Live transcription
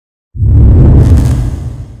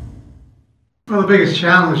Well, the biggest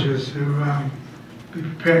challenge is to be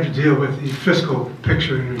prepared to deal with the fiscal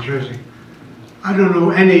picture in New Jersey. I don't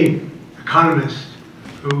know any economist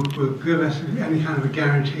who will give us any kind of a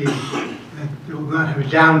guarantee that we will not have a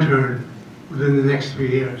downturn within the next 3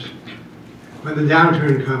 years. When the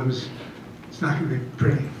downturn comes, it's not going to be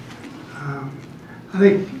pretty. I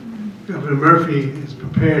think Governor Murphy is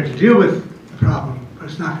prepared to deal with the problem, but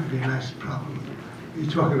it's not going to be a nice problem. You're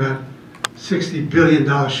talking about $60 billion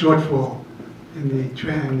shortfall in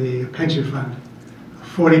the pension fund, a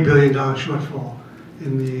 $40 billion shortfall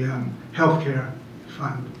in the healthcare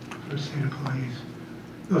fund for state employees.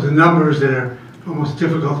 Those are numbers that are almost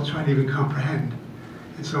difficult to try to even comprehend.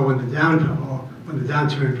 And so when the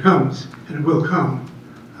downturn comes, and it will come,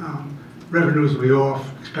 revenues will be off,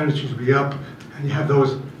 expenditures will be up, and you have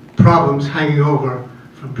those problems hanging over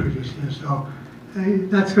from previous years. So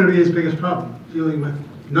that's going to be his biggest problem, dealing with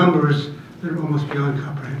numbers that are almost beyond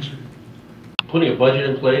comprehension. Putting a budget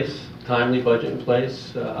in place, timely budget in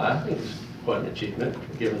place, I think it's quite an achievement,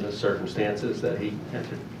 given the circumstances that he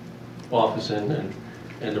entered office in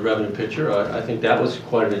and the revenue picture. I think that was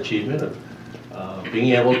quite an achievement of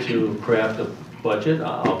being able to craft a budget,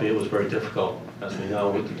 albeit it was very difficult, as we know,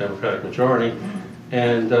 with the Democratic majority,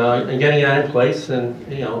 and getting that in place, and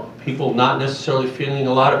people not necessarily feeling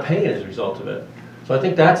a lot of pain as a result of it. So I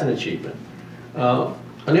think that's an achievement.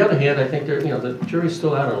 On the other hand, I think the jury's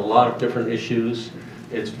still out on a lot of different issues.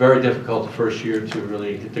 It's very difficult the first year to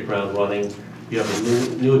really hit the ground running. You have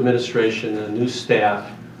a new administration, a new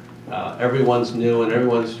staff. Everyone's new and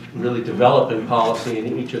everyone's really developing policy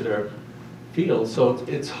in each of their fields. So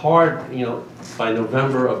it's hard, by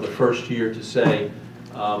November of the first year to say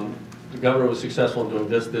the governor was successful in doing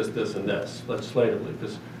this, this, this, and this legislatively,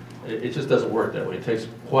 because it just doesn't work that way. It takes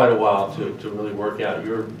quite a while to really work out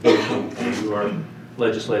your vision and your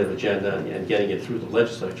legislative agenda and getting it through the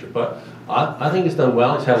legislature. But I think it's done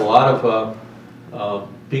well. He's had a lot of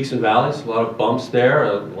peaks and valleys, a lot of bumps there,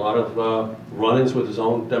 a lot of run-ins with his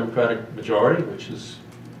own Democratic majority, which is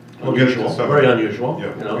unusual, very unusual.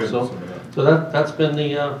 Yeah, so that's been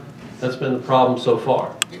the problem so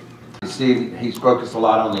far. You see, he's focused a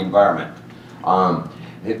lot on the environment.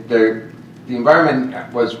 The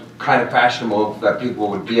environment was kind of fashionable that people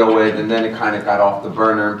would deal with, and then it kind of got off the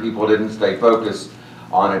burner and people didn't stay focused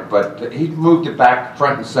on it. But he moved it back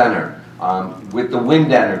front and center with the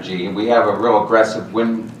wind energy, and we have a real aggressive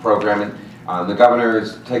wind program. And the governor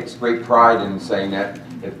takes great pride in saying that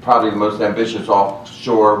it's probably the most ambitious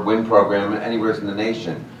offshore wind program anywhere in the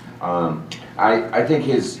nation. I think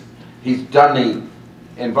he's done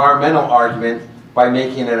the environmental argument by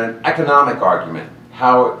making it an economic argument.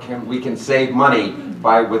 How we can save money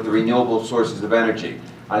with the renewable sources of energy.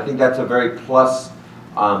 I think that's a very plus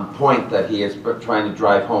point that he is trying to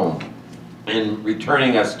drive home, and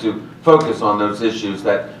returning us to focus on those issues,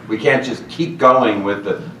 that we can't just keep going with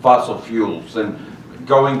the fossil fuels and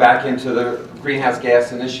going back into the greenhouse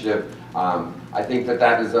gas initiative. I think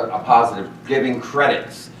that is a positive. Giving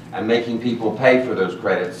credits and making people pay for those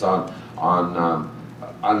credits on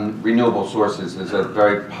renewable sources is a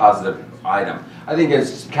very positive item. I think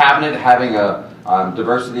as cabinet, having a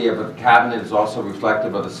diversity of the cabinet is also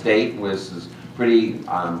reflective of the state, which is pretty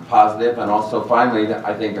positive. And also finally,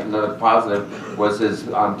 I think another positive was his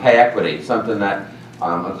pay equity, something that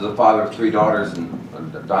as the father of 3 daughters,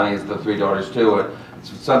 and Donnie has the 3 daughters too, it's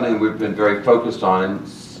something we've been very focused on,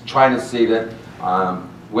 and trying to see that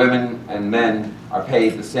women and men are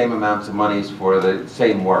paid the same amounts of monies for the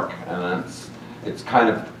same work. And it's kind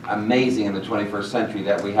of amazing in the 21st century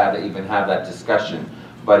that we had to even have that discussion.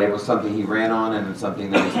 But it was something he ran on, and it's something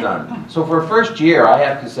that he's done. So for a first year, I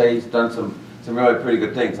have to say he's done some really pretty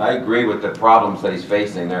good things. I agree with the problems that he's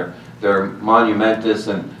facing. They're monumentous,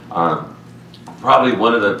 and probably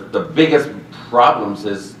one of the biggest problems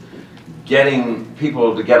is getting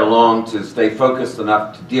people to get along, to stay focused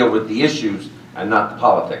enough to deal with the issues and not the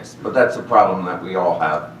politics. But that's a problem that we all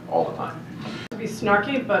have all the time. To be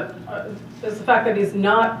snarky, but there's the fact that he's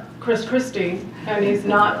not Chris Christie and he's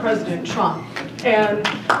not President Trump. And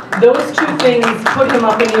those two things put him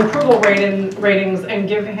up in the approval ratings and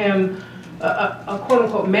give him a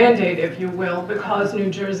quote-unquote mandate, if you will, because New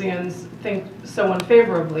Jerseyans think so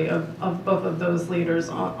unfavorably of both of those leaders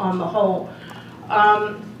on the whole.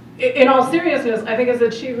 In all seriousness, I think his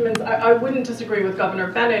achievements, I wouldn't disagree with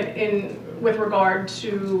Governor Bennett with regard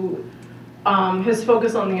to his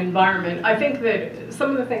focus on the environment. I think that some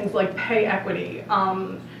of the things like pay equity,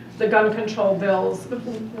 the gun control bills,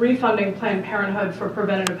 refunding Planned Parenthood for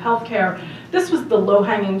preventative health care. This was the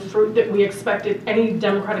low-hanging fruit that we expected any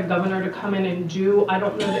Democratic governor to come in and do. I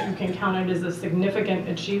don't know that you can count it as a significant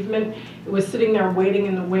achievement. It was sitting there waiting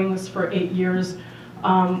in the wings for 8 years,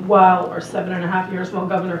 or 7.5 years, while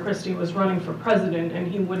Governor Christie was running for president, and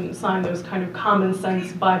he wouldn't sign those kind of common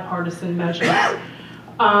sense bipartisan measures.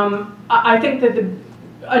 I think that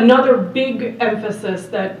another big emphasis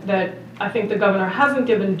that I think the governor hasn't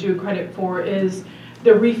given due credit for is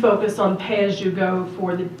the refocus on pay-as-you-go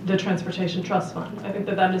for the Transportation Trust Fund. I think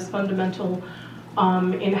that that is fundamental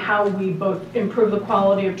in how we both improve the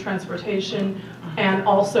quality of transportation and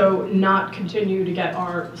also not continue to get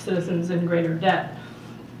our citizens in greater debt.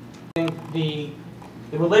 I think the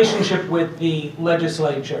relationship with the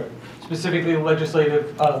legislature, specifically the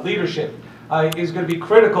legislative leadership, is going to be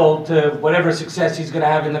critical to whatever success he's going to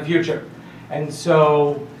have in the future. And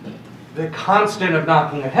so the constant of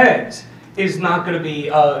knocking heads is not going to be,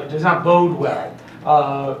 does not bode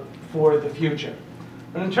well for the future.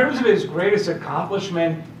 But in terms of his greatest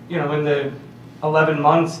accomplishment, you know, in the 11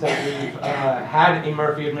 months that we've had a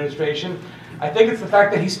Murphy administration, I think it's the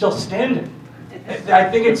fact that he's still standing. I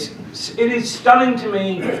think it is stunning to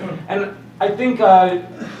me, and I think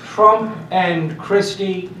Trump and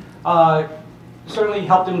Christie certainly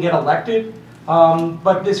helped him get elected,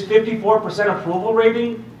 but this 54% approval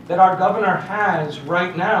rating that our governor has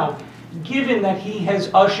right now, given that he has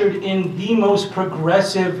ushered in the most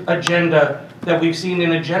progressive agenda that we've seen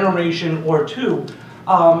in a generation or two,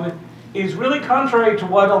 is really contrary to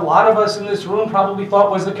what a lot of us in this room probably thought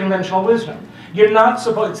was the conventional wisdom. You're not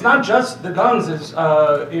supposed, it's not just the guns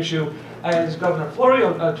issue, as Governor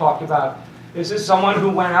Florio talked about. This is someone who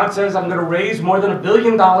went out and says, I'm going to raise more than $1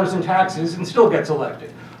 billion in taxes and still gets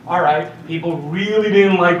elected. All right, people really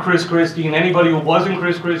didn't like Chris Christie, and anybody who wasn't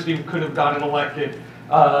Chris Christie could have gotten elected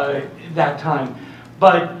that time.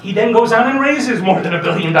 But he then goes out and raises more than $1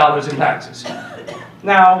 billion in taxes.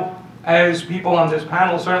 Now, as people on this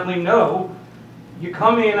panel certainly know, you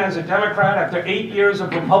come in as a Democrat after 8 years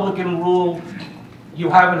of Republican rule, you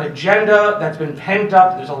have an agenda that's been pent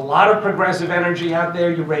up, there's a lot of progressive energy out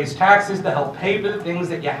there, you raise taxes to help pay for the things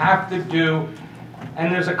that you have to do,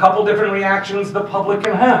 and there's a couple different reactions the public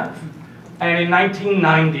can have. And in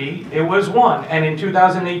 1990, it was one, and in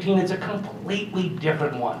 2018, it's a completely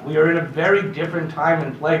different one. We are in a very different time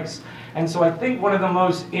and place. And so I think one of the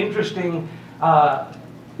most interesting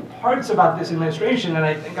parts about this administration, and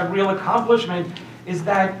I think a real accomplishment, is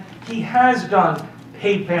that he has done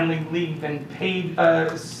paid family leave and paid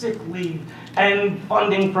sick leave and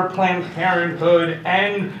funding for Planned Parenthood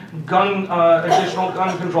and additional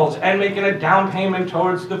gun controls and making a down payment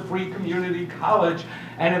towards the free community college.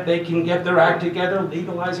 And if they can get their act together,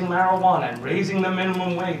 legalizing marijuana and raising the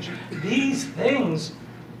minimum wage. These things,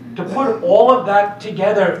 to put all of that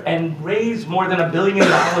together and raise more than $1 billion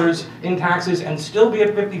in taxes and still be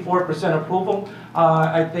at 54% approval,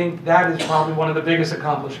 I think that is probably one of the biggest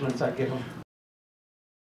accomplishments I give him.